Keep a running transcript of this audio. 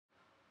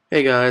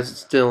Hey guys,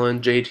 it's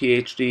Dylan,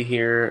 JTHD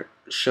here,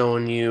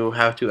 showing you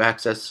how to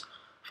access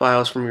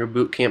files from your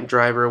Boot Camp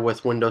driver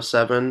with Windows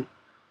 7.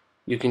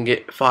 You can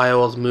get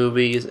files,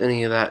 movies,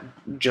 any of that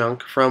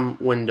junk from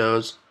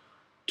Windows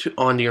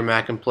onto your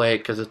Mac and play it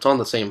because it's on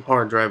the same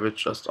hard drive,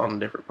 it's just on a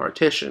different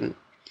partition.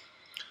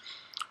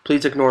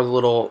 Please ignore the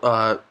little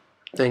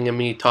thing of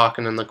me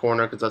talking in the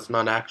corner because that's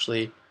not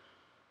actually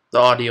the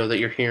audio that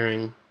you're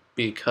hearing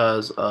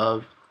because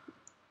of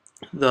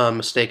the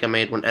mistake I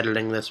made when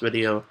editing this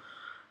video.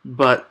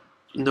 But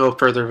no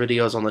further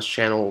videos on this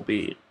channel will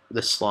be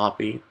this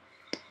sloppy.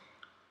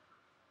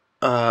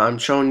 I'm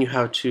showing you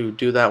how to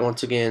do that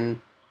once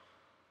again.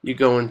 You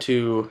go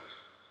into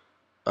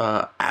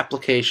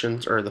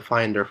applications, or the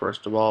Finder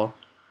first of all,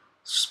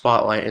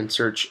 Spotlight, and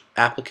search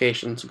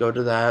applications. Go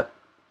to that,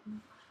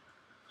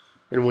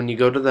 and when you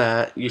go to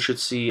that, you should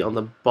see on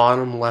the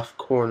bottom left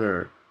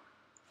corner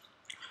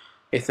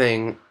a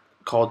thing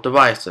called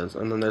devices,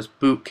 and then there's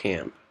Boot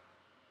Camp.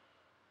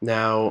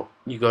 Now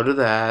you go to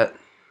that.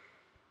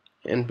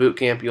 In Boot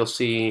Camp, you'll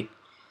see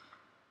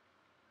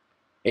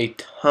a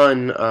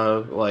ton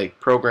of like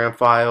program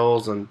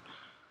files and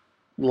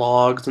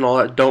logs and all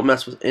that. Don't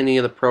mess with any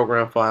of the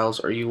program files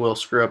or you will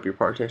screw up your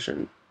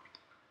partition.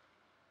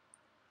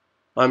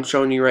 I'm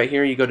showing you right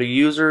here. You go to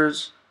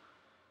users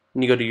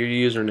and you go to your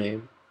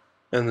username,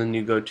 and then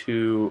you go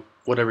to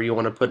whatever you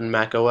want to put in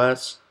Mac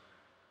OS.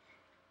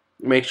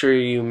 Make sure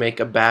you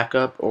make a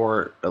backup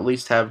or at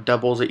least have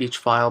doubles of each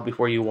file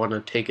before you want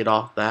to take it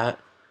off that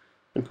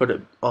and put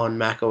it on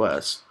Mac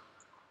OS.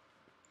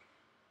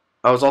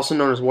 I was also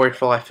known as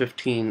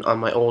Warrior15 on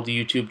my old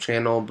YouTube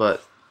channel,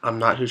 but I'm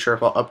not too sure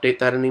if I'll update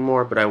that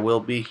anymore, but I will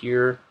be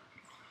here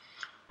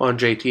on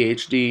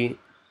JTHD.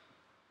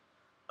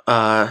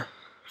 For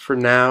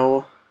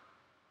now,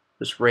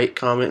 just rate,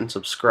 comment, and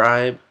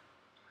subscribe.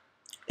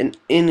 And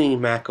any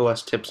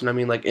macOS tips, and I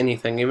mean like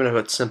anything, even if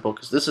it's simple,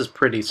 because this is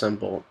pretty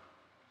simple.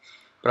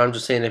 But I'm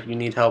just saying if you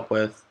need help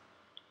with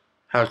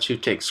how to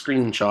take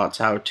screenshots,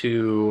 how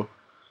to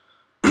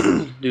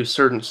do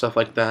certain stuff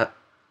like that,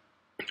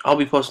 I'll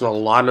be posting a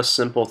lot of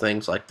simple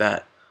things like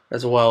that,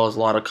 as well as a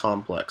lot of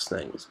complex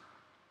things.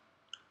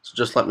 So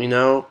just let me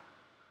know.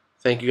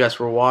 Thank you guys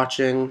for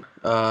watching.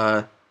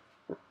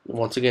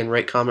 Once again,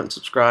 rate, comment,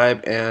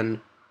 subscribe,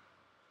 and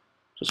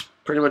just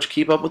pretty much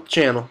keep up with the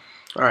channel.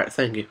 Alright,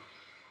 thank you.